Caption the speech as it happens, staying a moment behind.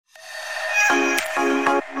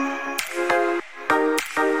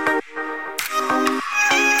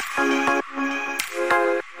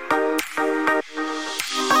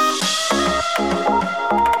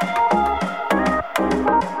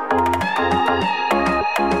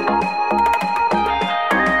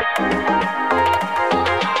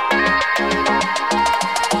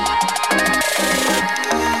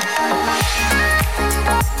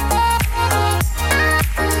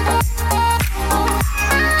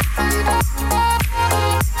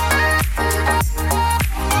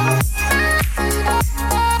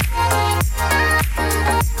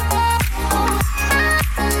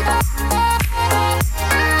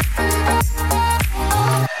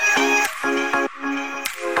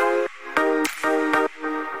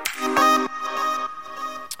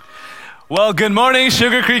Well, good morning,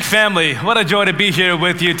 Sugar Creek family. What a joy to be here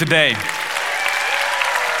with you today.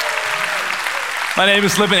 My name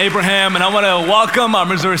is Libin Abraham, and I want to welcome our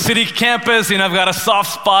Missouri City campus. I've got a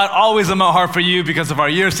soft spot always in my heart for you because of our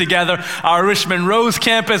years together. Our Richmond Rose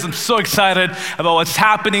campus, I'm so excited about what's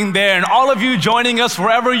happening there. And all of you joining us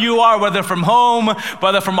wherever you are, whether from home,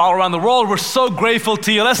 whether from all around the world, we're so grateful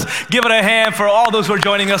to you. Let's give it a hand for all those who are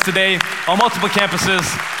joining us today on multiple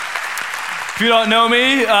campuses. If you don't know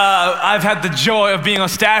me, I've had the joy of being on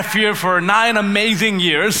staff here for 9 amazing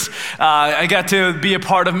years. I got to be a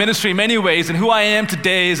part of ministry in many ways, and who I am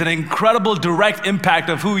today is an incredible direct impact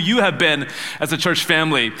of who you have been as a church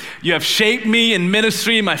family. You have shaped me in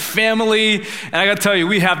ministry, my family, and I got to tell you,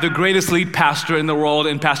 we have the greatest lead pastor in the world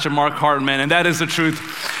in Pastor Mark Hartman, and that is the truth.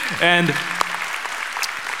 And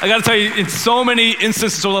I got to tell you, in so many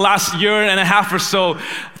instances over the last year and a half or so,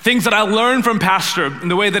 things that I learned from Pastor and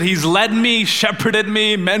the way that he's led me, shepherded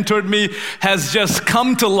me, mentored me has just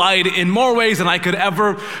come to light in more ways than I could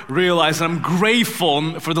ever realize. And I'm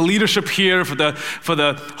grateful for the leadership here, for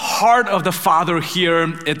the heart of the Father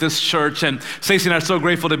here at this church. And Stacey and I are so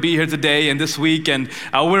grateful to be here today and this week. And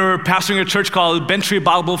we're pastoring a church called Bentry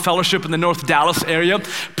Bible Fellowship in the North Dallas area,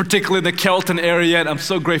 particularly in the Carrollton area. And I'm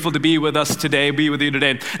so grateful to be with us today, be with you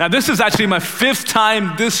today. Now, this is actually my 5th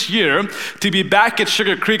time this year to be back at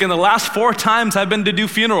Sugar Creek. And the last 4 times I've been to do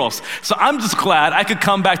funerals. So I'm just glad I could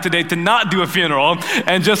come back today to not do a funeral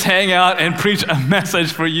and just hang out and preach a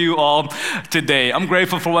message for you all today. I'm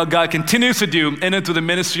grateful for what God continues to do in and through the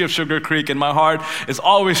ministry of Sugar Creek, and my heart is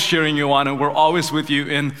always cheering you on, and we're always with you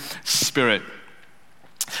in spirit.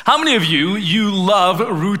 How many of you love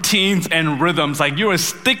routines and rhythms? Like you're a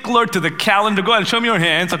stickler to the calendar. Go ahead and show me your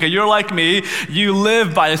hands. Okay, you're like me. You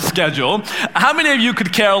live by a schedule. How many of you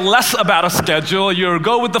could care less about a schedule? You're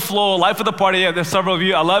go with the flow, life of the party. Yeah, there's several of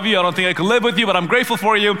you. I love you. I don't think I could live with you, but I'm grateful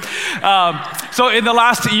for you. So in the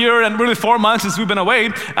last year and really 4 months since we've been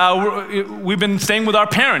away, we've been staying with our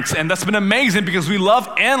parents. And that's been amazing because we love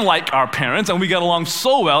and like our parents, and we get along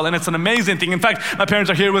so well, and it's an amazing thing. In fact, my parents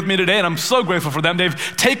are here with me today, and I'm so grateful for them.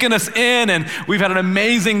 They've taken us in, and we've had an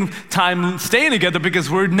amazing time staying together because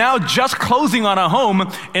we're now just closing on a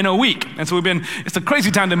home in a week. And so it's a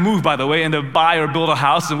crazy time to move, by the way, and to buy or build a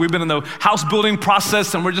house. And we've been in the house building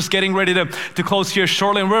process, and we're just getting ready to close here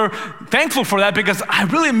shortly. And we're thankful for that because I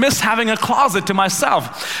really miss having a closet to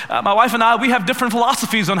myself. My wife and I, we have different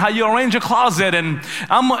philosophies on how you arrange a closet, and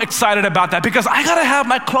I'm excited about that because I gotta have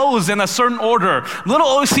my clothes in a certain order. Little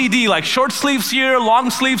OCD, like short sleeves here,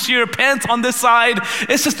 long sleeves here, pants on this side.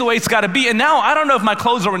 It's just the way it's got to be. And now I don't know if my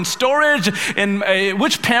clothes are in storage, in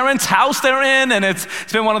which parent's house they're in, and it's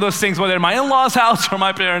been one of those things, whether in my in-laws' house or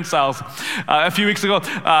my parents' house. A few weeks ago,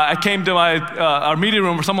 I came to our meeting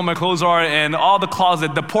room where some of my clothes are, and all the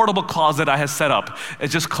portable closet I had set up, it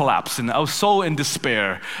just collapsed, and I was so in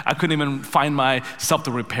despair, I couldn't even find myself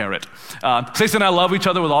to repair it. Stacey and I love each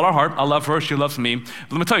other with all our heart. I love her, she loves me.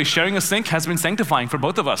 But let me tell you, sharing a sink has been sanctifying for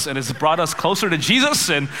both of us, and it's brought us closer to Jesus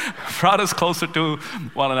and brought us closer to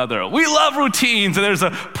one another. We love routines, and there's a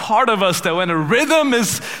part of us that when a rhythm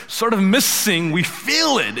is sort of missing, we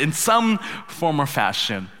feel it in some form or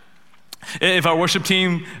fashion. If our worship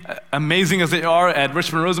team, amazing as they are at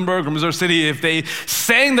Richmond Rosenberg or Missouri City, if they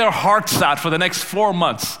sang their hearts out for the next 4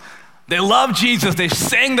 months, they love Jesus, they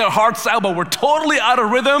sang their hearts out, but we're totally out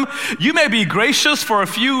of rhythm, you may be gracious for a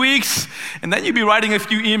few weeks, and then you'd be writing a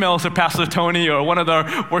few emails to Pastor Tony or one of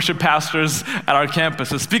our worship pastors at our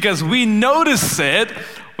campuses, because we notice it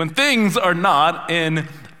when things are not in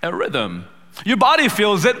a rhythm. Your body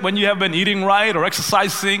feels it when you have been eating right or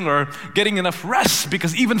exercising or getting enough rest,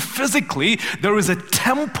 because even physically, there is a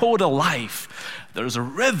tempo to life. There's a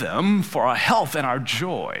rhythm for our health and our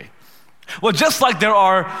joy. Well, just like there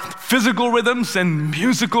are physical rhythms and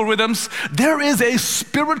musical rhythms, there is a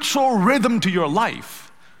spiritual rhythm to your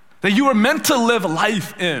life that you are meant to live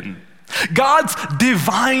life in. God's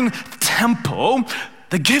divine tempo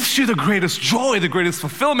that gives you the greatest joy, the greatest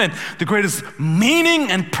fulfillment, the greatest meaning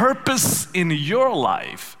and purpose in your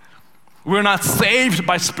life. We're not saved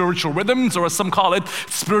by spiritual rhythms, or as some call it,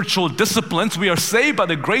 spiritual disciplines. We are saved by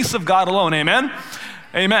the grace of God alone. Amen?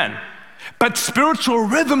 Amen. But spiritual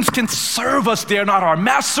rhythms can serve us. They are not our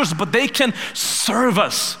masters, but they can serve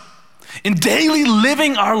us in daily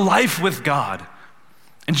living our life with God,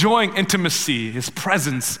 enjoying intimacy, His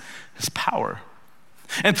presence, His power.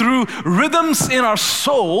 And through rhythms in our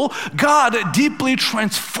soul, God deeply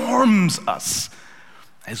transforms us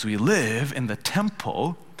as we live in the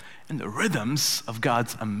tempo and the rhythms of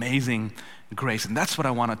God's amazing grace. And that's what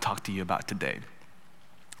I want to talk to you about today.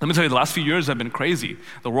 Let me tell you, the last few years have been crazy.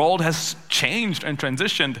 The world has changed and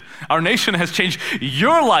transitioned. Our nation has changed.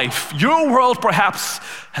 Your life, your world perhaps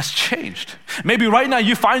has changed. Maybe right now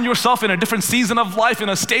you find yourself in a different season of life, in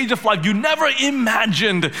a stage of life you never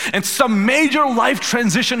imagined, and some major life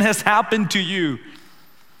transition has happened to you.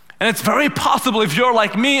 And it's very possible, if you're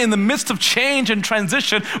like me, in the midst of change and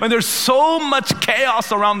transition, when there's so much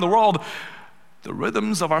chaos around the world, the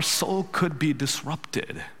rhythms of our soul could be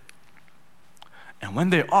disrupted. And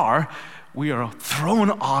when they are, we are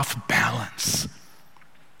thrown off balance.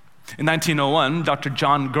 In 1901, Dr.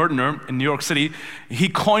 John Gertner in New York City, he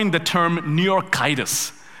coined the term New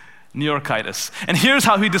Yorkitis. New Yorkitis. And here's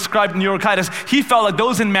how he described New Yorkitis. He felt like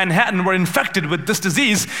those in Manhattan were infected with this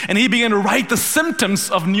disease, and he began to write the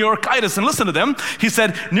symptoms of New Yorkitis. And listen to them. He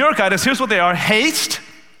said, New Yorkitis, here's what they are: haste,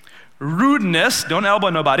 rudeness, don't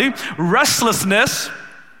elbow nobody, restlessness,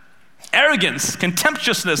 arrogance,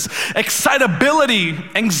 contemptuousness, excitability,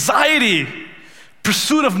 anxiety,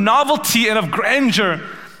 pursuit of novelty and of grandeur,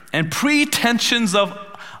 and pretensions of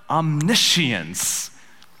omniscience.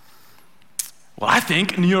 Well, I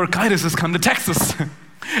think New Yorkitis has come to Texas.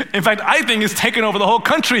 In fact, I think it's taken over the whole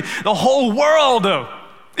country, the whole world.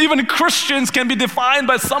 Even Christians can be defined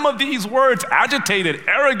by some of these words: agitated,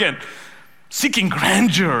 arrogant, seeking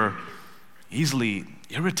grandeur, easily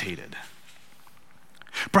irritated.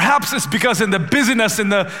 Perhaps it's because in the busyness, in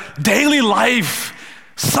the daily life,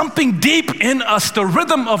 something deep in us, the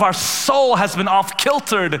rhythm of our soul has been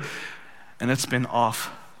off-kiltered, and it's been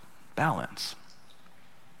off balance.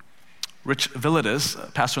 Rich Villodas,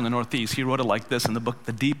 a pastor in the Northeast, he wrote it like this in the book,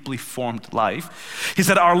 The Deeply Formed Life. He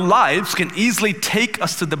said, our lives can easily take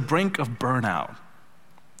us to the brink of burnout.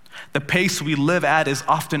 The pace we live at is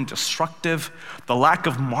often destructive. The lack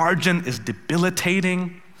of margin is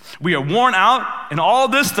debilitating. We are worn out. In all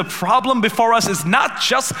this, the problem before us is not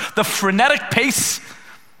just the frenetic pace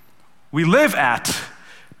we live at,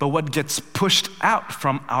 but what gets pushed out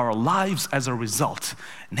from our lives as a result,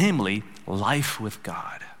 namely life with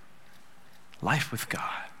God. Life with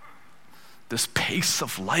God. This pace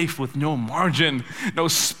of life with no margin, no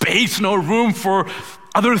space, no room for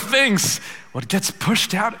other things. What gets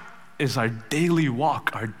pushed out is our daily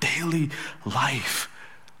walk, our daily life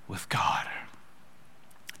with God.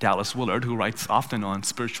 Dallas Willard, who writes often on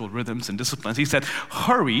spiritual rhythms and disciplines, he said,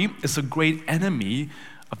 hurry is a great enemy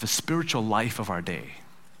of the spiritual life of our day.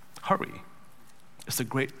 Hurry is a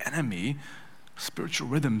great enemy of spiritual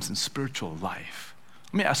rhythms and spiritual life.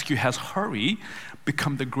 Let me ask you, has hurry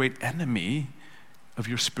become the great enemy of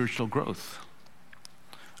your spiritual growth?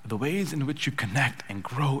 The ways in which you connect and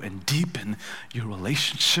grow and deepen your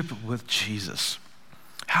relationship with Jesus.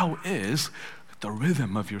 How is the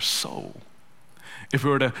rhythm of your soul? If we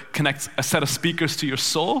were to connect a set of speakers to your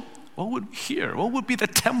soul, what would we hear? What would be the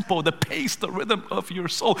tempo, the pace, the rhythm of your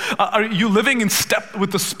soul? Are you living in step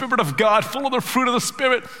with the Spirit of God, full of the fruit of the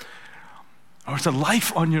Spirit? Or is it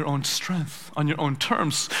life on your own strength, on your own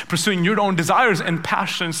terms, pursuing your own desires and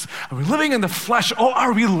passions? Are we living in the flesh, or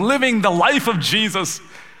are we living the life of Jesus?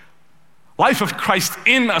 Life of Christ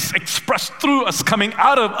in us, expressed through us, coming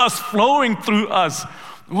out of us, flowing through us.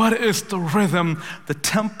 What is the rhythm, the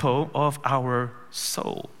tempo of our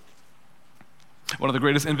soul? One of the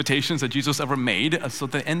greatest invitations that Jesus ever made is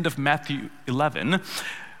at the end of Matthew 11,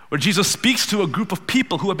 where Jesus speaks to a group of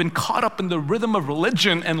people who have been caught up in the rhythm of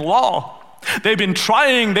religion and law. They've been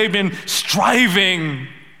trying, they've been striving,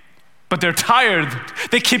 but they're tired.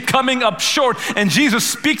 They keep coming up short. And Jesus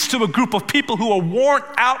speaks to a group of people who are worn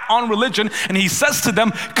out on religion, and he says to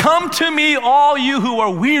them, come to me, all you who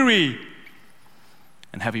are weary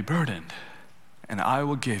and heavy burdened, and I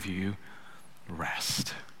will give you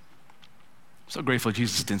rest. I'm so grateful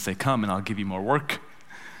Jesus didn't say, come and I'll give you more work.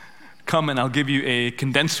 Come and I'll give you a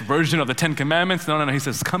condensed version of the 10 Commandments. No, he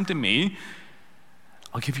says, come to me,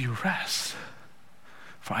 I'll give you rest.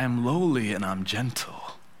 For I am lowly and I'm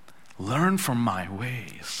gentle. Learn from my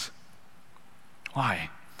ways. Why?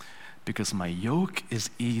 Because my yoke is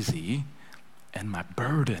easy and my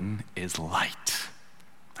burden is light.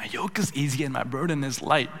 My yoke is easy and my burden is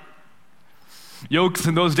light. Yokes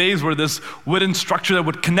in those days were this wooden structure that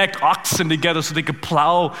would connect oxen together so they could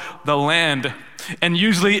plow the land. And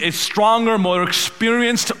usually a stronger, more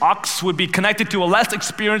experienced ox would be connected to a less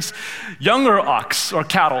experienced, younger ox or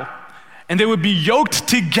cattle. And they would be yoked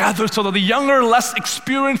together so that the younger, less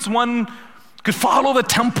experienced one could follow the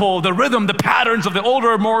tempo, the rhythm, the patterns of the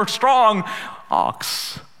older, more strong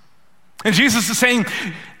ox. And Jesus is saying,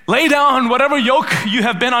 lay down whatever yoke you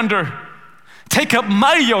have been under. Take up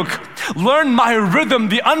my yoke. Learn my rhythm,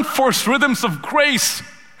 the unforced rhythms of grace.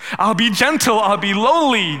 I'll be gentle. I'll be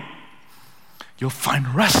lowly. You'll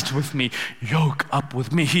find rest with me. Yoke up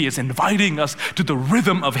with me. He is inviting us to the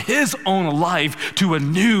rhythm of his own life, to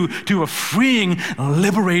a freeing,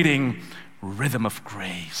 liberating rhythm of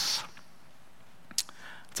grace.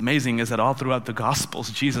 What's amazing is that all throughout the Gospels,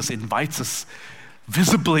 Jesus invites us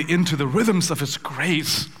visibly into the rhythms of his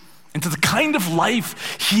grace, into the kind of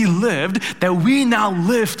life he lived that we now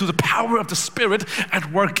live through the power of the Spirit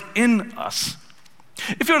at work in us.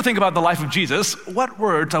 If you were to think about the life of Jesus, what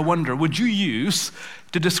words, I wonder, would you use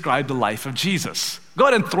to describe the life of Jesus? Go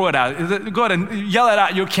ahead and throw it out. Go ahead and yell it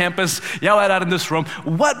out your campus, yell it out in this room.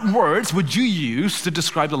 What words would you use to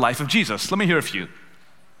describe the life of Jesus? Let me hear a few.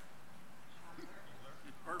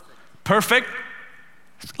 Perfect.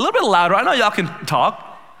 A little bit louder. I know y'all can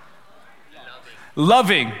talk.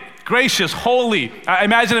 Loving. Gracious, holy. I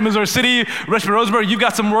imagine in Missouri City, Richmond, Roseburg, you've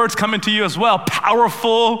got some words coming to you as well.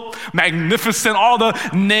 Powerful, magnificent, all the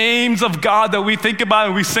names of God that we think about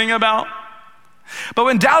and we sing about. But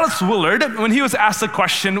when Dallas Willard, when he was asked the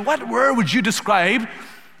question, what word would you describe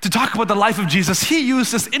to talk about the life of Jesus? He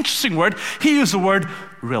used this interesting word. He used the word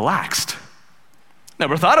relaxed.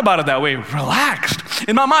 Never thought about it that way, relaxed.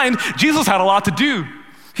 In my mind, Jesus had a lot to do.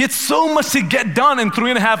 He had so much to get done in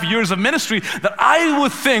 3.5 years of ministry that I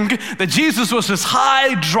would think that Jesus was this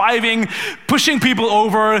high driving, pushing people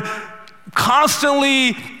over,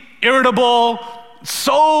 constantly irritable,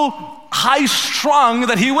 so high strung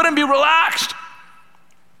that he wouldn't be relaxed.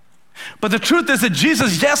 But the truth is that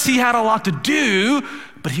Jesus, yes, he had a lot to do,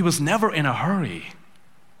 but he was never in a hurry.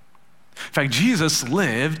 In fact, Jesus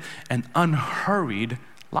lived an unhurried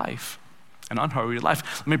life. An unhurried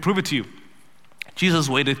life. Let me prove it to you. Jesus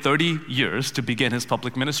waited 30 years to begin his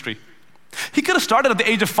public ministry. He could have started at the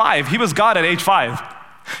age of 5. He was God at age 5.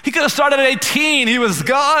 He could have started at 18. He was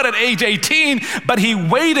God at age 18, but he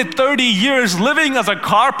waited 30 years living as a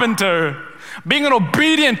carpenter, being an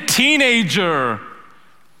obedient teenager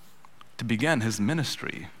to begin his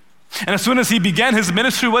ministry. And as soon as he began his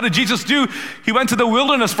ministry, what did Jesus do? He went to the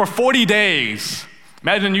wilderness for 40 days.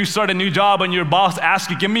 Imagine you start a new job and your boss asks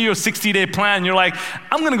you, give me your 60-day plan. You're like,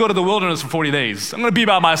 I'm going to go to the wilderness for 40 days. I'm going to be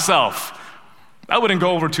by myself. That wouldn't go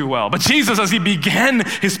over too well. But Jesus, as he began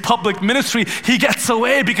his public ministry, he gets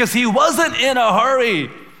away because he wasn't in a hurry.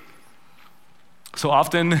 So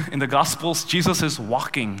often in the Gospels, Jesus is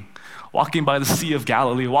walking by the Sea of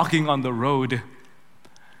Galilee, walking on the road.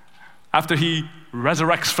 After he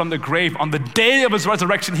resurrects from the grave, on the day of his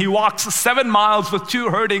resurrection, he walks 7 miles with 2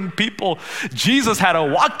 hurting people. Jesus had a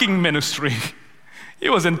walking ministry. He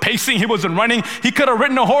wasn't pacing, he wasn't running. He could have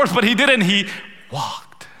ridden a horse, but he didn't. He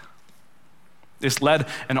walked. This led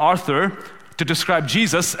an author to describe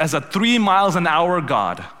Jesus as a 3 miles an hour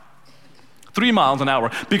God. 3 miles an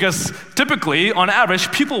hour. Because typically, on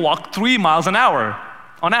average, people walk 3 miles an hour,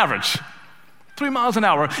 on average. 3 miles an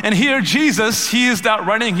hour. And here Jesus, he is not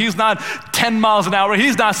running. He's not 10 miles an hour.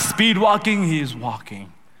 He's not speed walking. He is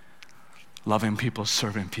walking. Loving people,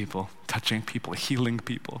 serving people, touching people, healing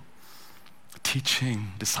people,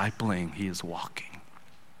 teaching, discipling. He is walking.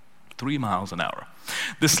 3 miles an hour.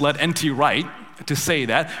 This led N.T. Wright to say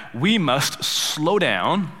that we must slow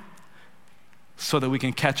down so that we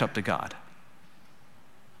can catch up to God.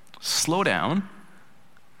 Slow down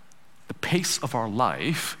the pace of our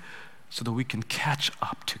life so that we can catch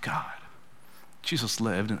up to God. Jesus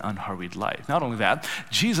lived an unhurried life. Not only that,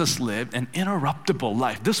 Jesus lived an interruptible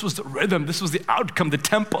life. This was the rhythm, this was the outcome, the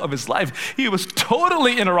tempo of his life. He was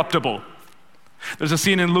totally interruptible. There's a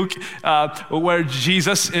scene in Luke where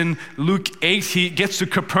Jesus, in Luke 8, he gets to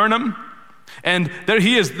Capernaum, and there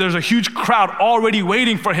he is. There's a huge crowd already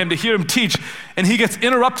waiting for him to hear him teach, and he gets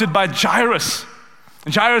interrupted by Jairus.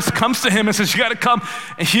 And Jairus comes to him and says, you got to come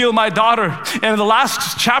and heal my daughter. And in the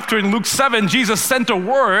last chapter in Luke 7, Jesus sent a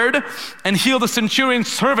word and healed the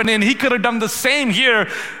centurion's servant. And he could have done the same here,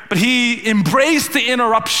 but he embraced the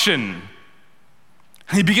interruption.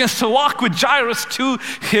 He begins to walk with Jairus to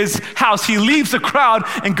his house. He leaves the crowd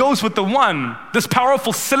and goes with the one, this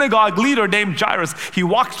powerful synagogue leader named Jairus. He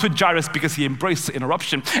walks with Jairus because he embraced the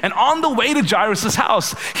interruption. And on the way to Jairus'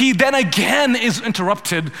 house, he then again is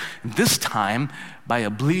interrupted, this time by a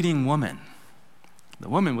bleeding woman, the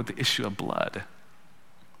woman with the issue of blood.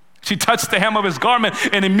 She touched the hem of his garment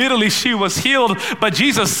and immediately she was healed, but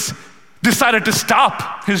Jesus decided to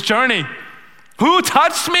stop his journey. Who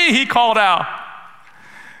touched me? He called out.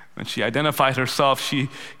 When she identified herself,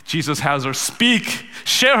 Jesus has her speak,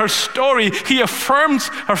 share her story. He affirms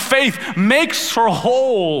her faith, makes her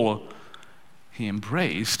whole. He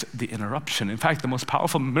embraced the interruption. In fact, the most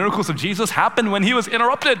powerful miracles of Jesus happened when he was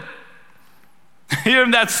interrupted. Here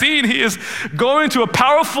in that scene, he is going to a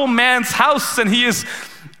powerful man's house and he is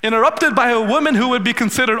interrupted by a woman who would be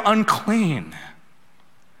considered unclean.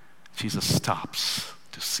 Jesus stops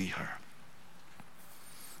to see her.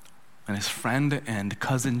 When his friend and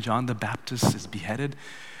cousin John the Baptist is beheaded,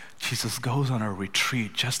 Jesus goes on a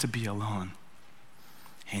retreat just to be alone.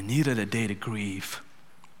 He needed a day to grieve.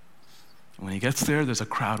 And when he gets there, there's a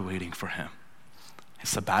crowd waiting for him. His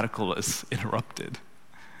sabbatical is interrupted.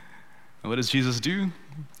 And what does Jesus do?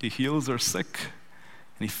 He heals their sick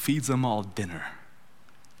and he feeds them all dinner.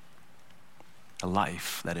 A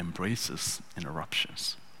life that embraces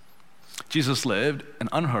interruptions. Jesus lived an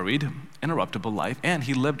unhurried, interruptible life, and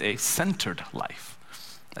he lived a centered life.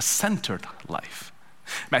 A centered life.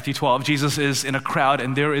 Matthew 12, Jesus is in a crowd,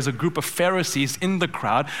 and there is a group of Pharisees in the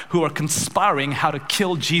crowd who are conspiring how to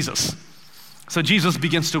kill Jesus. So Jesus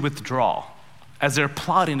begins to withdraw as they're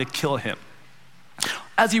plotting to kill him.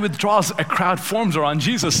 As he withdraws, a crowd forms around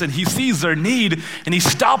Jesus, and he sees their need, and he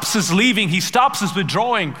stops his leaving, he stops his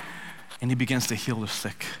withdrawing, and he begins to heal the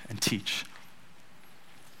sick and teach.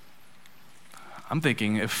 I'm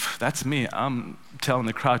thinking, if that's me, I'm telling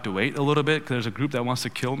the crowd to wait a little bit because there's a group that wants to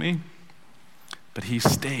kill me. But he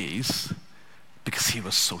stays because he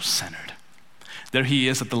was so centered. There he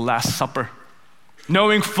is at the Last Supper,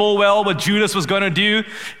 knowing full well what Judas was going to do.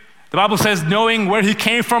 The Bible says, knowing where he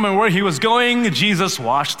came from and where he was going, Jesus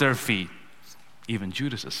washed their feet, even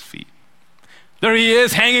Judas's feet. There he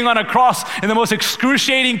is, hanging on a cross in the most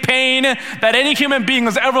excruciating pain that any human being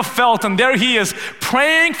has ever felt. And there he is,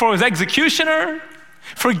 praying for his executioner,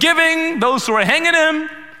 forgiving those who are hanging him,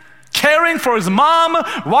 caring for his mom,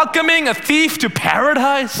 welcoming a thief to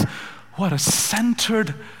paradise. What a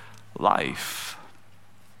centered life.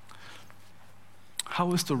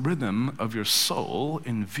 How is the rhythm of your soul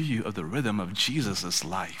in view of the rhythm of Jesus'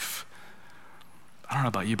 life? I don't know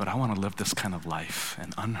about you, but I want to live this kind of life,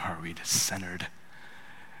 an unhurried, centered,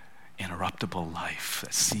 interruptible life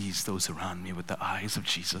that sees those around me with the eyes of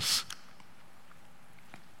Jesus.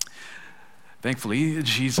 Thankfully,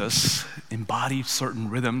 Jesus embodied certain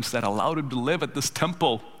rhythms that allowed him to live at this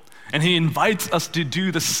temple. And he invites us to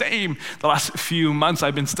do the same. The last few months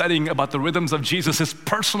I've been studying about the rhythms of Jesus, his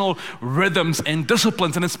personal rhythms and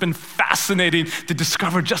disciplines, and it's been fascinating to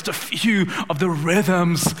discover just a few of the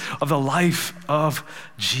rhythms of the life of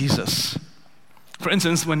Jesus. For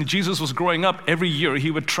instance, when Jesus was growing up, every year he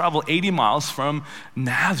would travel 80 miles from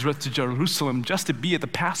Nazareth to Jerusalem just to be at the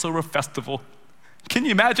Passover festival. Can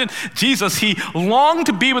you imagine? Jesus, he longed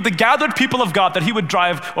to be with the gathered people of God, that he would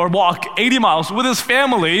drive or walk 80 miles with his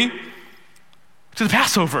family to the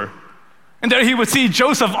Passover. And there he would see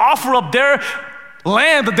Joseph offer up their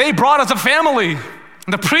lamb that they brought as a family.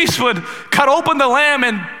 And the priest would cut open the lamb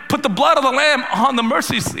and put the blood of the lamb on the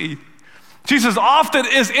mercy seat. Jesus often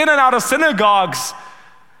is in and out of synagogues.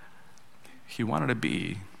 He wanted to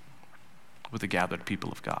be with the gathered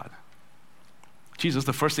people of God. Jesus,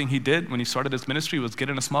 the first thing he did when he started his ministry was get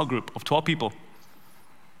in a small group of 12 people.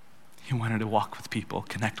 He wanted to walk with people,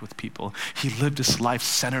 connect with people. He lived his life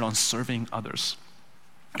centered on serving others.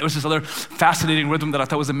 There was this other fascinating rhythm that I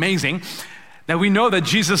thought was amazing, that we know that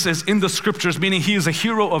Jesus is in the scriptures, meaning he is a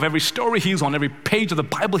hero of every story. He is on every page of the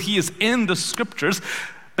Bible. He is in the scriptures.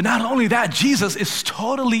 But not only that, Jesus is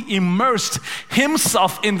totally immersed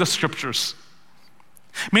himself in the scriptures.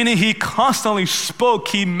 Meaning he constantly spoke,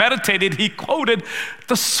 he meditated, he quoted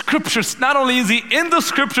the scriptures. Not only is he in the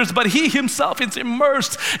scriptures, but he himself is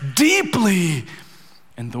immersed deeply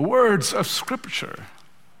in the words of scripture.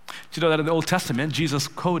 Do you know that in the Old Testament, in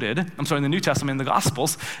the New Testament, in the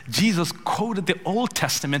Gospels, Jesus quoted the Old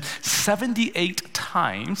Testament 78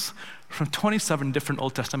 times from 27 different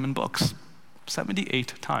Old Testament books.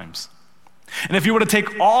 78 times. And if you were to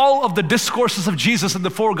take all of the discourses of Jesus in the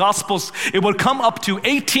four Gospels, it would come up to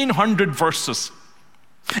 1,800 verses.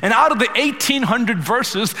 And out of the 1,800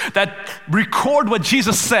 verses that record what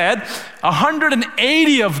Jesus said,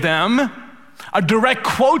 180 of them are direct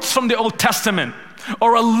quotes from the Old Testament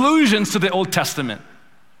or allusions to the Old Testament.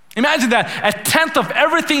 Imagine that, a tenth of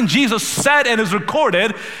everything Jesus said and is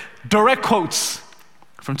recorded, direct quotes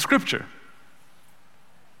from Scripture,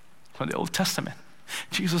 from the Old Testament.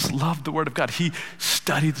 Jesus loved the Word of God. He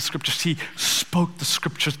studied the Scriptures. He spoke the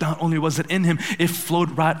Scriptures. Not only was it in him, it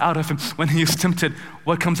flowed right out of him. When he is tempted,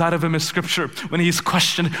 what comes out of him is Scripture. When he is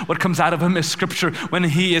questioned, what comes out of him is Scripture. When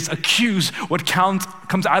he is accused, what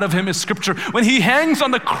comes out of him is Scripture. When he hangs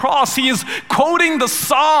on the cross, he is quoting the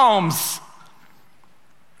Psalms.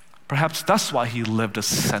 Perhaps that's why he lived a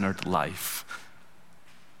centered life,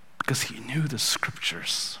 because he knew the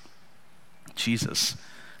Scriptures. Jesus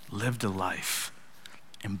lived a life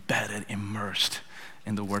embedded, immersed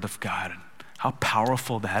in the Word of God. How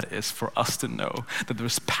powerful that is for us to know that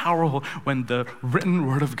there's power when the written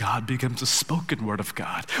word of God becomes a spoken word of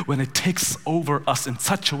God, when it takes over us in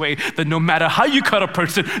such a way that no matter how you cut a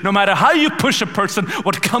person, no matter how you push a person,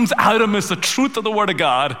 what comes out of them is the truth of the word of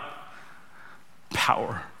God.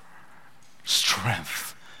 Power,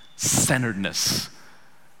 strength, centeredness,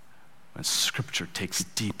 when scripture takes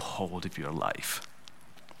deep hold of your life.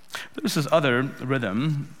 There's this other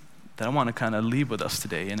rhythm that I want to kind of leave with us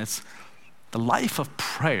today, and it's the life of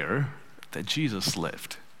prayer that Jesus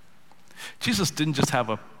lived. Jesus didn't just have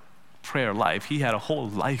a prayer life, he had a whole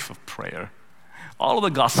life of prayer. All of the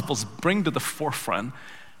Gospels bring to the forefront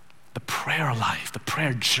the prayer life, the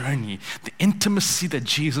prayer journey, the intimacy that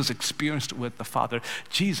Jesus experienced with the Father.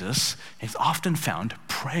 Jesus is often found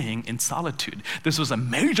praying in solitude. This was a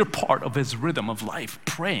major part of his rhythm of life,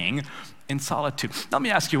 praying in solitude. Let me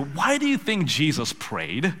ask you, why do you think Jesus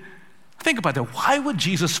prayed? Think about that. Why would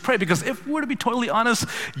Jesus pray? Because if we're to be totally honest,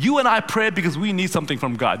 you and I pray because we need something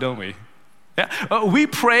from God, don't we? Yeah? We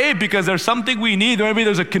pray because there's something we need. Maybe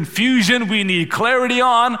there's a confusion we need clarity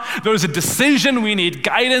on. There's a decision we need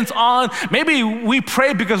guidance on. Maybe we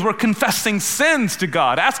pray because we're confessing sins to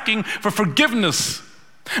God, asking for forgiveness.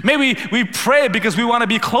 Maybe we pray because we want to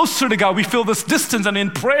be closer to God. We feel this distance, and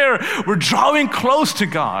in prayer, we're drawing close to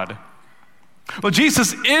God. Well,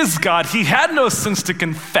 Jesus is God. He had no sins to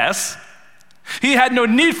confess. He had no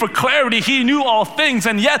need for clarity. He knew all things,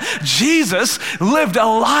 and yet Jesus lived a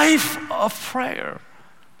life of prayer.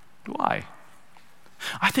 Why?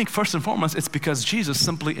 I think first and foremost, it's because Jesus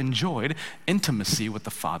simply enjoyed intimacy with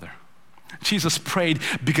the Father. Jesus prayed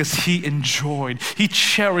because he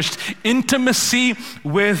cherished intimacy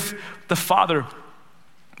with the Father.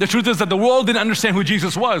 The truth is that the world didn't understand who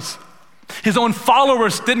Jesus was. His own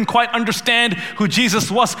followers didn't quite understand who Jesus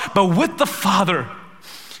was, but with the Father,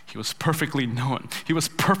 he was perfectly known. He was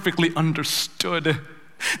perfectly understood.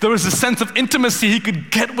 There was a sense of intimacy he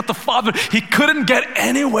could get with the Father he couldn't get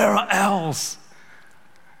anywhere else.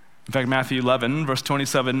 In fact, Matthew 11, verse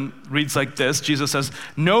 27 reads like this. Jesus says,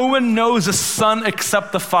 "No one knows the Son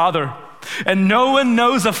except the Father, and no one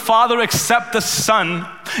knows the Father except the Son,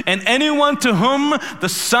 and anyone to whom the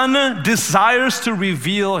Son desires to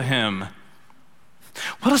reveal him."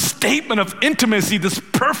 What a statement of intimacy, this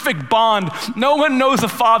perfect bond. No one knows the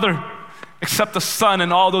Father except the Son,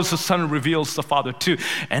 and all those the Son reveals the Father to.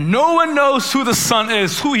 And no one knows who the Son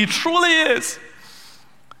is, who he truly is,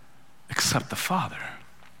 except the Father.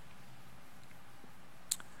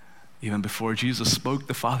 Even before Jesus spoke,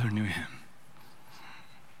 the Father knew him.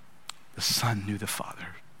 The Son knew the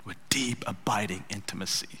Father with deep, abiding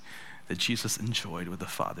intimacy that Jesus enjoyed with the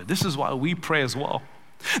Father. This is why we pray as well.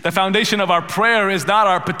 The foundation of our prayer is not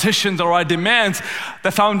our petitions or our demands.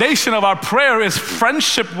 The foundation of our prayer is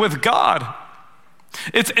friendship with God.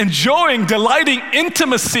 It's enjoying, delighting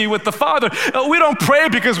intimacy with the Father. We don't pray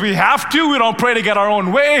because we have to. We don't pray to get our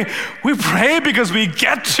own way. We pray because we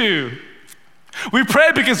get to. We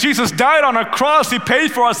pray because Jesus died on a cross. He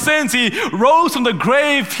paid for our sins. He rose from the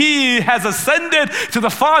grave. He has ascended to the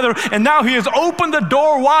Father, and now he has opened the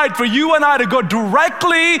door wide for you and I to go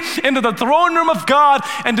directly into the throne room of God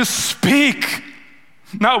and to speak,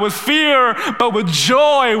 not with fear, but with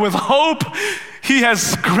joy, with hope. He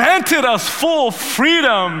has granted us full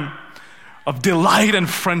freedom of delight and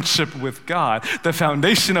friendship with God. The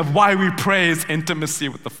foundation of why we pray is intimacy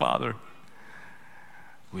with the Father.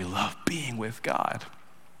 We love being with God.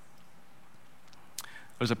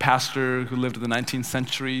 There's a pastor who lived in the 19th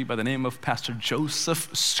century by the name of Pastor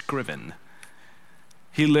Joseph Scriven.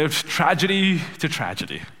 He lived tragedy to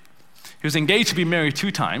tragedy. He was engaged to be married 2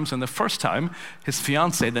 times, and the first time, his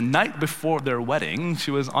fiancée, the night before their wedding, she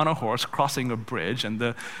was on a horse crossing a bridge, and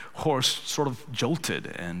the horse sort of jolted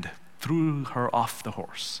and threw her off the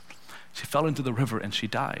horse. She fell into the river and she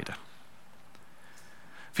died.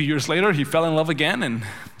 A few years later, he fell in love again and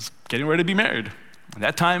was getting ready to be married. At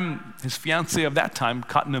that time, his fiancée of that time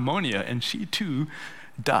caught pneumonia, and she too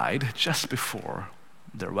died just before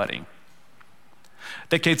their wedding.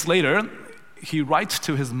 Decades later, he writes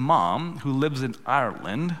to his mom, who lives in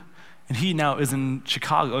Ireland, and he now is in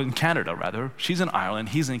Canada rather. She's in Ireland,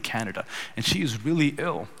 he's in Canada, and she is really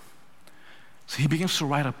ill. So he begins to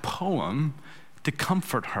write a poem to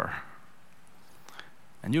comfort her.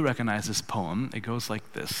 And you recognize this poem. It goes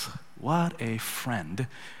like this: "What a friend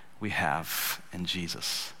we have in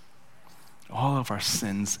Jesus. All of our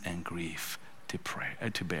sins and grief to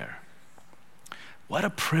bear. What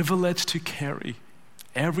a privilege to carry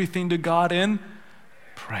everything to God in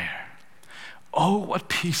prayer. Oh, what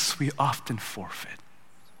peace we often forfeit.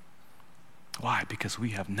 Why? Because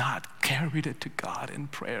we have not carried it to God in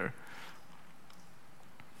prayer."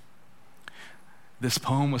 This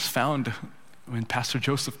poem was found when Pastor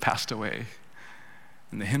Joseph passed away.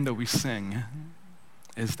 And the hymn that we sing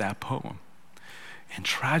is that poem. In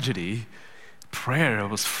tragedy, prayer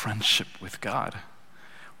was friendship with God.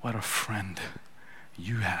 What a friend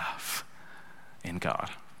you have in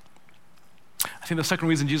God. I think the second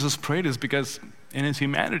reason Jesus prayed is because in his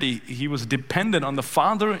humanity, he was dependent on the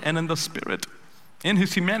Father and in the Spirit. In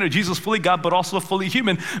his humanity, Jesus fully God, but also fully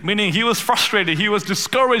human, meaning he was frustrated, he was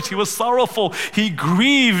discouraged, he was sorrowful, he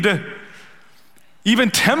grieved,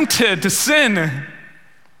 even tempted to sin.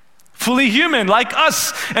 Fully human, like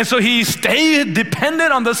us. And so he stayed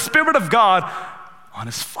dependent on the Spirit of God, on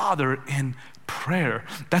his Father in prayer.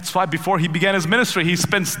 That's why before he began his ministry, he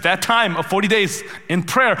spends that time of 40 days in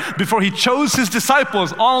prayer. Before he chose his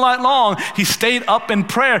disciples all night long, he stayed up in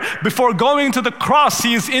prayer. Before going to the cross,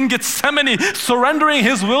 he is in Gethsemane, surrendering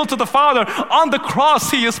his will to the Father. On the cross,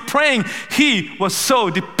 he is praying. He was so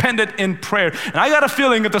dependent in prayer. And I got a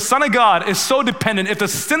feeling if the Son of God is so dependent, if the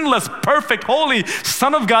sinless, perfect, holy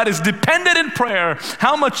Son of God is dependent in prayer,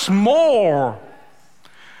 how much more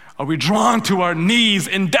are we drawn to our knees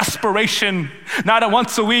in desperation, not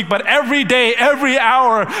once a week, but every day, every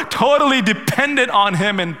hour, totally dependent on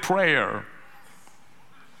him in prayer?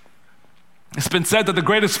 It's been said that the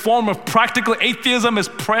greatest form of practical atheism is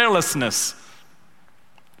prayerlessness.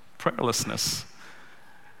 Prayerlessness.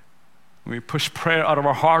 When we push prayer out of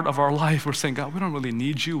our heart, of our life, we're saying, God, we don't really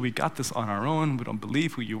need you. We got this on our own. We don't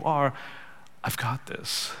believe who you are. I've got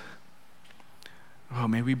this. Oh,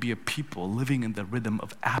 may we be a people living in the rhythm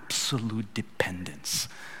of absolute dependence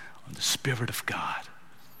on the Spirit of God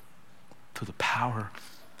through the power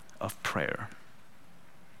of prayer.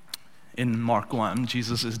 In Mark 1,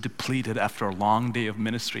 Jesus is depleted after a long day of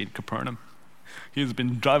ministry in Capernaum. He has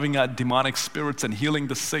been driving out demonic spirits and healing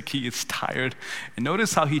the sick. He is tired. And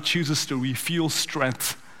notice how he chooses to refuel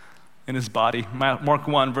strength in his body. Mark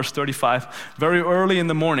 1, verse 35. Very early in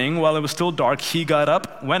the morning, while it was still dark, he got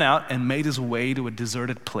up, went out, and made his way to a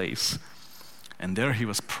deserted place. And there he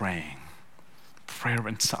was praying. Prayer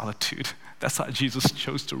in solitude. That's how Jesus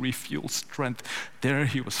chose to refuel strength. There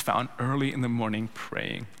he was found early in the morning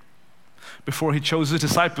praying. Before he chose his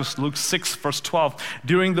disciples, Luke 6, verse 12.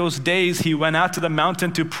 During those days, he went out to the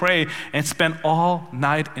mountain to pray and spent all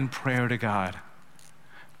night in prayer to God.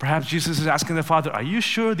 Perhaps Jesus is asking the Father, are you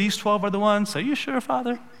sure these 12 are the ones? Are you sure,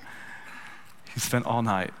 Father? He spent all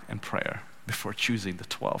night in prayer before choosing the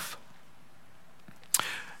 12.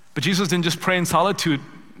 But Jesus didn't just pray in solitude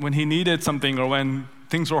when he needed something or when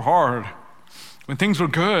things were hard, when things were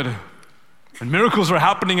good, when miracles were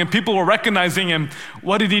happening and people were recognizing him.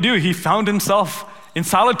 What did he do? He found himself in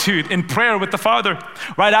solitude, in prayer with the Father.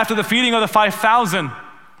 Right after the feeding of the 5,000,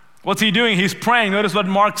 what's he doing? He's praying. Notice what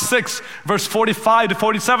Mark 6, verse 45 to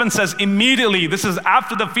 47 says. Immediately, this is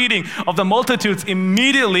after the feeding of the multitudes,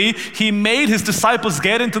 immediately he made his disciples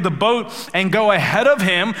get into the boat and go ahead of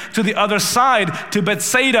him to the other side, to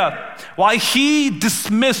Bethsaida, while he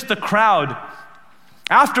dismissed the crowd.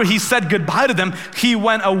 After he said goodbye to them, he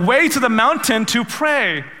went away to the mountain to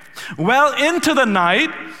pray. Well into the night,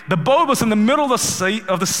 the boat was in the middle of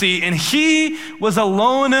the sea, and he was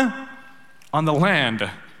alone on the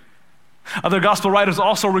land. Other gospel writers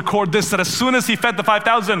also record this, that as soon as he fed the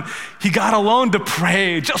 5,000, he got alone to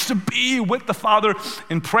pray, just to be with the Father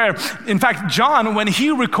in prayer. In fact, John, when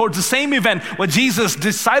he records the same event, what Jesus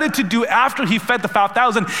decided to do after he fed the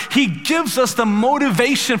 5,000, he gives us the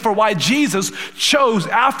motivation for why Jesus chose,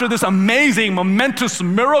 after this amazing, momentous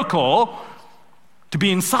miracle, to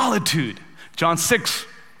be in solitude. John 6,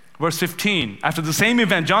 verse 15, after the same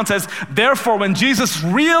event, John says, therefore, when Jesus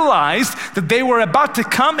realized that they were about to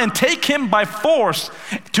come and take him by force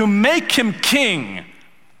to make him king,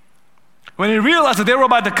 when he realized that they were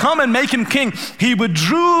about to come and make him king, he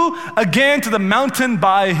withdrew again to the mountain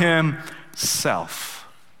by himself.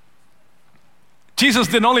 Jesus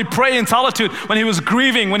didn't only pray in solitude when he was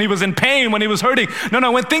grieving, when he was in pain, when he was hurting.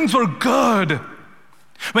 No, when things were good,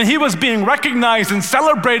 when he was being recognized and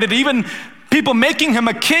celebrated, even people making him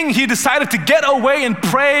a king, he decided to get away and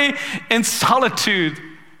pray in solitude.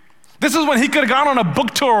 This is when he could have gone on a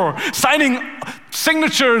book tour, signing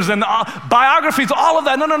signatures and biographies, all of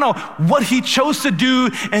that. No. What he chose to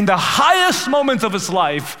do in the highest moments of his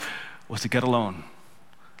life was to get alone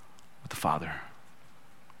with the Father.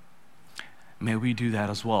 May we do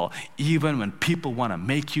that as well. Even when people want to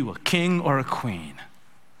make you a king or a queen,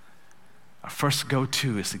 our first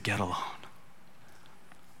go-to is to get alone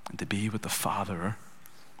and to be with the Father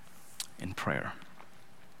in prayer.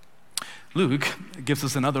 Luke gives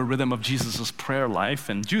us another rhythm of Jesus' prayer life,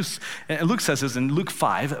 and Luke says this in Luke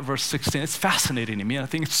 5, verse 16. It's fascinating to me, and I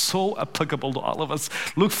think it's so applicable to all of us.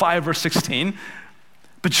 Luke 5, verse 16,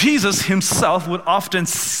 But Jesus himself would often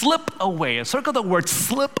slip away, circle the word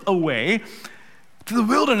slip away, to the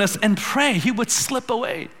wilderness and pray. He would slip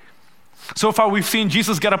away. So far we've seen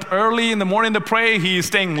Jesus get up early in the morning to pray. He's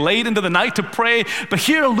staying late into the night to pray. But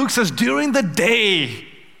here Luke says during the day,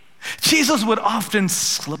 Jesus would often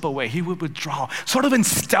slip away. He would withdraw, sort of in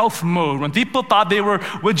stealth mode. When people thought they were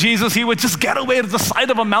with Jesus, he would just get away to the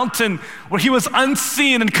side of a mountain where he was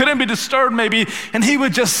unseen and couldn't be disturbed maybe. And he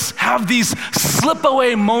would just have these slip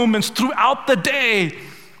away moments throughout the day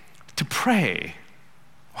to pray.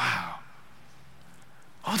 Wow.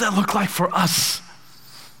 What would that look like for us?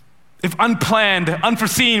 If unplanned,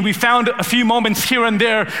 unforeseen, we found a few moments here and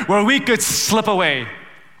there where we could slip away.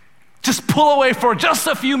 Just pull away for just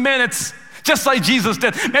a few minutes, just like Jesus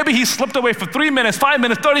did. Maybe he slipped away for 3 minutes, 5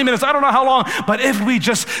 minutes, 30 minutes, I don't know how long. But if we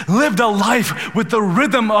just lived a life with the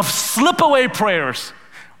rhythm of slip away prayers,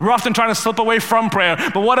 we're often trying to slip away from prayer,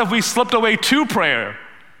 but what if we slipped away to prayer?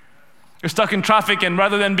 You're stuck in traffic, and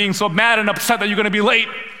rather than being so mad and upset that you're going to be late,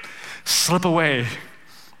 slip away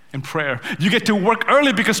in prayer. You get to work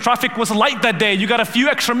early because traffic was light that day. You got a few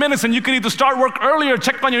extra minutes and you can either start work earlier,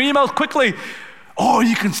 check on your emails quickly, or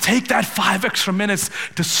you can take that 5 extra minutes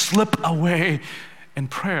to slip away in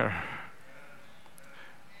prayer.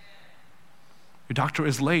 Your doctor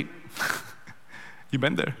is late. You've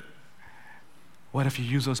been there. What if you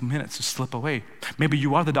use those minutes to slip away? Maybe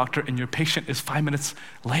you are the doctor and your patient is 5 minutes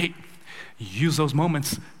late. Use those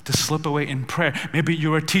moments to slip away in prayer. Maybe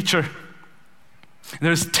you're a teacher.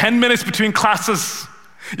 There's 10 minutes between classes.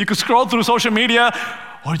 You could scroll through social media,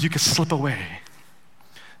 or you could slip away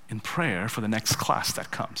in prayer for the next class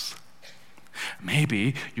that comes.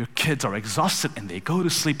 Maybe your kids are exhausted and they go to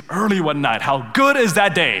sleep early one night. How good is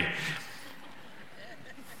that day?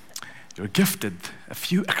 You're gifted a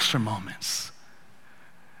few extra moments.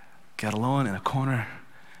 Get alone in a corner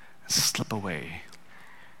and slip away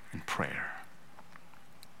in prayer.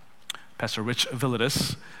 Pastor Rich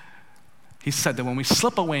Villadis, he said that when we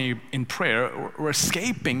slip away in prayer, we're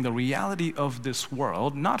escaping the reality of this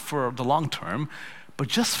world, not for the long term, but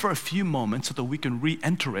just for a few moments so that we can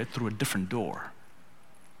re-enter it through a different door.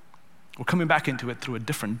 We're coming back into it through a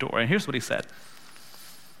different door. And here's what he said.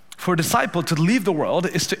 For a disciple to leave the world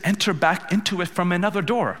is to enter back into it from another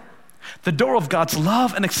door. The door of God's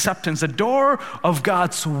love and acceptance, the door of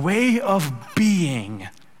God's way of being.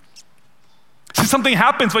 See, something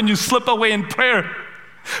happens when you slip away in prayer.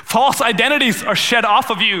 False identities are shed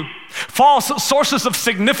off of you. False sources of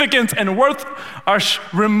significance and worth are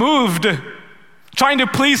removed. Trying to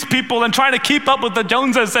please people and trying to keep up with the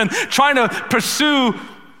Joneses and trying to pursue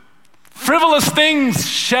frivolous things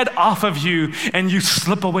shed off of you, and you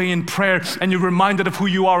slip away in prayer and you're reminded of who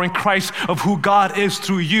you are in Christ, of who God is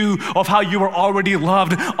through you, of how you are already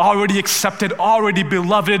loved, already accepted, already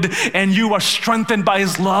beloved, and you are strengthened by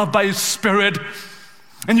His love, by His Spirit.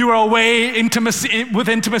 And you are away intimacy with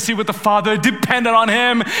the Father, dependent on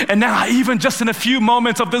Him. And now even just in a few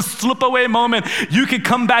moments of this slip away moment, you can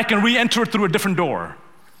come back and re-enter through a different door.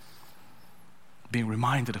 Being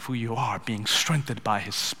reminded of who you are, being strengthened by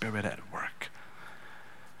His Spirit at work.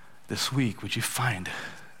 This week, would you find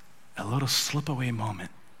a little slip away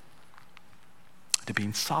moment to be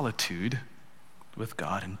in solitude with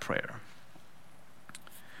God in prayer?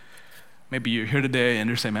 Maybe you're here today and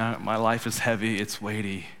you're saying, man, my life is heavy, it's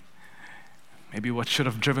weighty. Maybe what should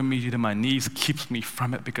have driven me to my knees keeps me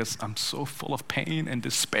from it because I'm so full of pain and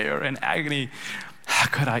despair and agony. How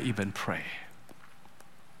could I even pray?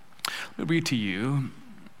 Let me read to you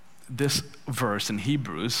this verse in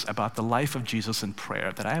Hebrews about the life of Jesus in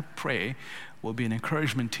prayer that I pray will be an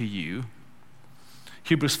encouragement to you.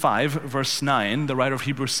 Hebrews 5, verse 9, the writer of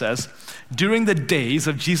Hebrews says, during the days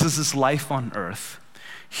of Jesus' life on earth,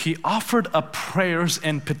 He offered up prayers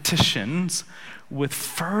and petitions with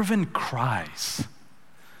fervent cries.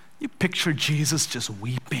 You picture Jesus just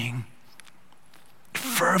weeping,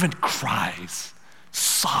 fervent cries,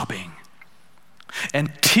 sobbing,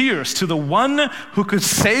 and tears to the one who could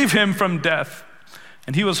save him from death.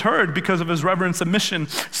 And he was heard because of his reverent submission.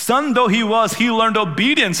 Son though he was, he learned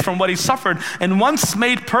obedience from what he suffered. And once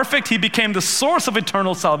made perfect, he became the source of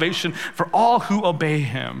eternal salvation for all who obey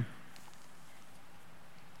him.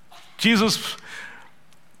 Jesus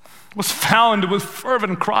was found with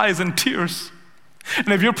fervent cries and tears. And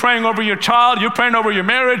if you're praying over your child, you're praying over your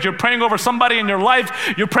marriage, you're praying over somebody in your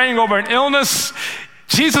life, you're praying over an illness,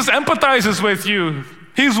 Jesus empathizes with you.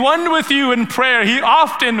 He's one with you in prayer. He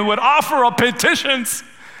often would offer up petitions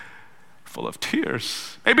full of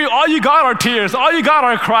tears. Maybe all you got are tears, all you got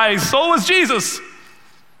are cries. So was Jesus.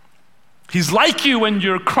 He's like you when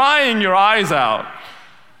you're crying your eyes out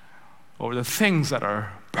over the things that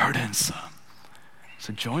are burdensome,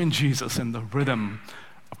 So join Jesus in the rhythm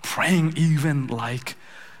of praying even like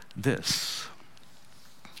this.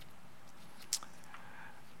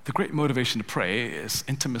 The great motivation to pray is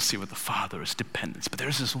intimacy with the Father, is dependence. But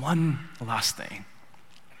there's this one last thing.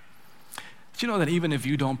 Do you know that even if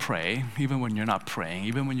you don't pray, even when you're not praying,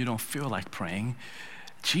 even when you don't feel like praying,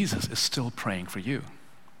 Jesus is still praying for you?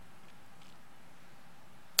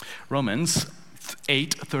 Romans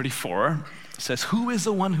 8:34 says, "Who is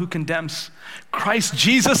the one who condemns? Christ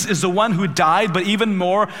Jesus is the one who died, but even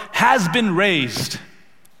more has been raised.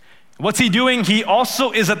 What's he doing? He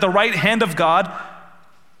also is at the right hand of God,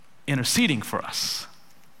 interceding for us."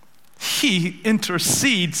 He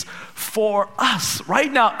intercedes for us.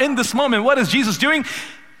 Right now, in this moment, what is Jesus doing?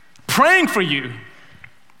 Praying for you,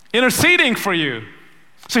 interceding for you.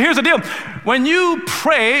 So here's the deal. When you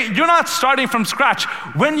pray, you're not starting from scratch.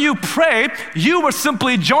 When you pray, you were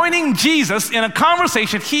simply joining Jesus in a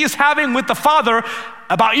conversation he is having with the Father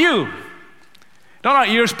about you. Don't our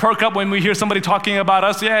ears perk up when we hear somebody talking about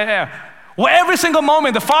us? Yeah. Well, every single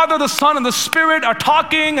moment, the Father, the Son, and the Spirit are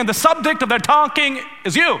talking, and the subject of their talking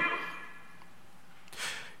is you.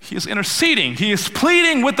 He is interceding. He is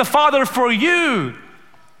pleading with the Father for you.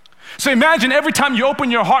 So imagine every time you open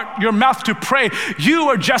your heart, your mouth to pray, you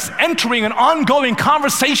are just entering an ongoing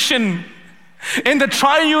conversation in the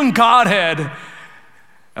triune Godhead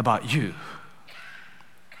about you.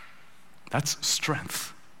 That's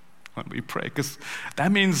strength when we pray, because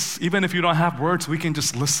that means even if you don't have words, we can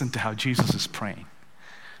just listen to how Jesus is praying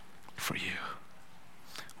for you.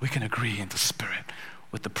 We can agree in the Spirit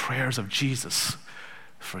with the prayers of Jesus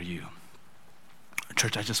for you.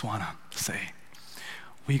 Church, I just want to say,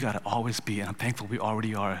 we got to always be, and I'm thankful we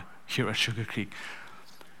already are here at Sugar Creek,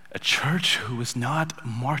 a church who is not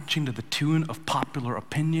marching to the tune of popular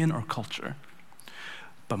opinion or culture,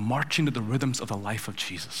 but marching to the rhythms of the life of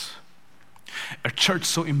Jesus. A church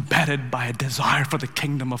so embedded by a desire for the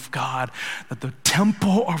kingdom of God that the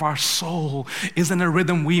tempo of our soul isn't a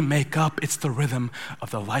rhythm we make up, it's the rhythm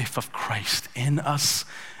of the life of Christ in us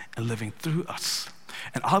and living through us.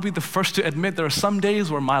 And I'll be the first to admit there are some days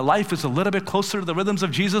where my life is a little bit closer to the rhythms of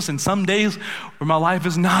Jesus and some days where my life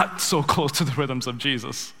is not so close to the rhythms of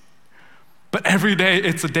Jesus. But every day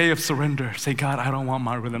it's a day of surrender. Say, God, I don't want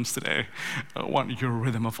my rhythms today. I want your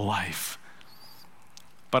rhythm of life.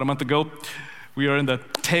 About a month ago, we are in the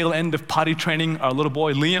tail end of potty training our little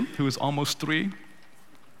boy Liam, who is almost 3.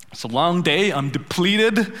 It's a long day. I'm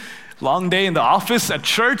depleted. Long day in the office, at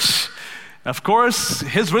church. Of course,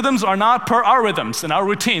 his rhythms are not per our rhythms and our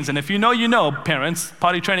routines. And if you know, you know, parents,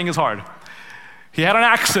 potty training is hard. He had an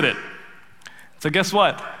accident. So guess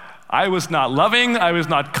what? I was not loving, I was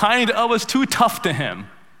not kind, I was too tough to him.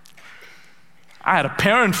 I had a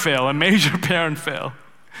parent fail, a major parent fail.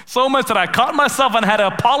 So much that I caught myself and had to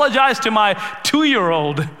apologize to my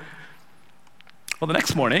 2-year-old. Well, the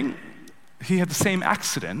next morning, he had the same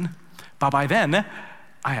accident, but by then,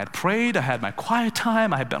 I had prayed, I had my quiet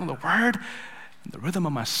time, I had been on the Word, and the rhythm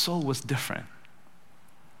of my soul was different.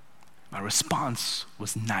 My response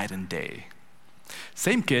was night and day.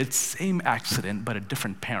 Same kid, same accident, but a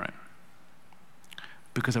different parent.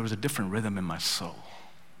 Because there was a different rhythm in my soul.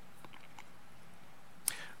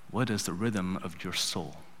 What does the rhythm of your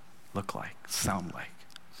soul look like, sound like?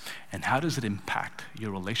 And how does it impact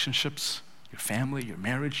your relationships, your family, your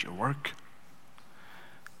marriage, your work?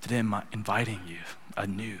 Today I'm inviting you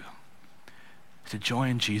anew to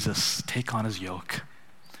join Jesus, take on his yoke,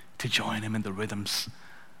 to join him in the rhythms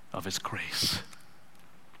of his grace.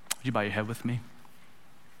 Would you bow your head with me?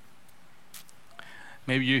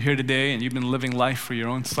 Maybe you're here today and you've been living life for your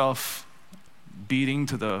own self, beating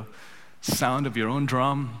to the sound of your own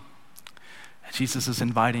drum. Jesus is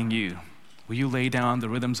inviting you. Will you lay down the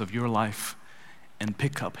rhythms of your life and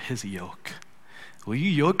pick up his yoke? Will you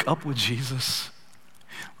yoke up with Jesus?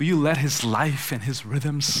 Will you let his life and his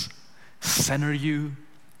rhythms center you,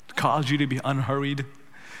 cause you to be unhurried,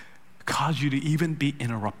 cause you to even be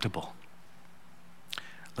interruptible?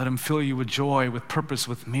 Let him fill you with joy, with purpose,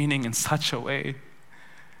 with meaning in such a way.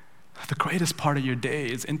 The greatest part of your day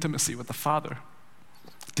is intimacy with the Father,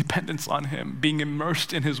 dependence on him, being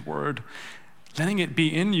immersed in his word, letting it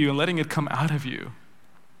be in you and letting it come out of you.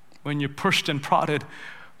 When you're pushed and prodded,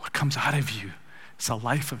 what comes out of you is the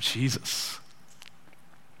life of Jesus.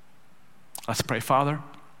 Let's pray. Father,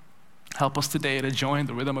 help us today to join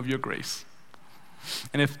the rhythm of your grace.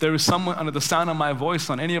 And if there is someone under the sound of my voice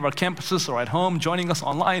on any of our campuses or at home joining us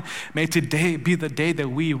online, may today be the day that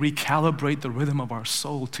we recalibrate the rhythm of our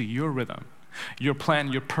soul to your rhythm, your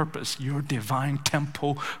plan, your purpose, your divine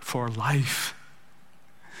tempo for life.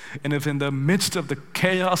 And if in the midst of the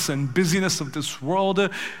chaos and busyness of this world,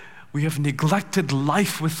 We have neglected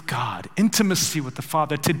life with God, intimacy with the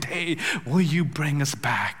Father. Today, will you bring us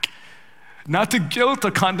back? Not to guilt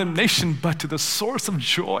or condemnation, but to the source of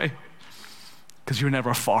joy. Because you're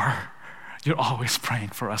never far. You're always praying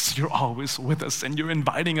for us. You're always with us. And you're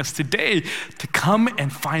inviting us today to come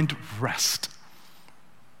and find rest.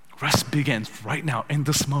 Rest begins right now in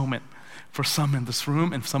this moment for some in this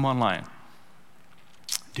room and some online.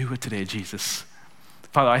 Do it today, Jesus.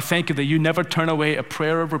 Father, I thank you that you never turn away a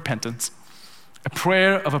prayer of repentance, a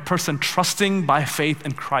prayer of a person trusting by faith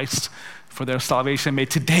in Christ for their salvation. May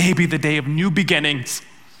today be the day of new beginnings,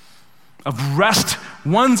 of rest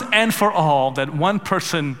once and for all that one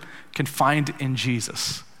person can find in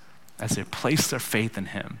Jesus as they place their faith in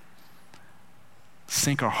him.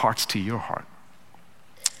 Sync our hearts to your heart.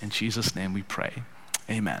 In Jesus' name we pray.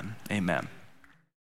 Amen. Amen.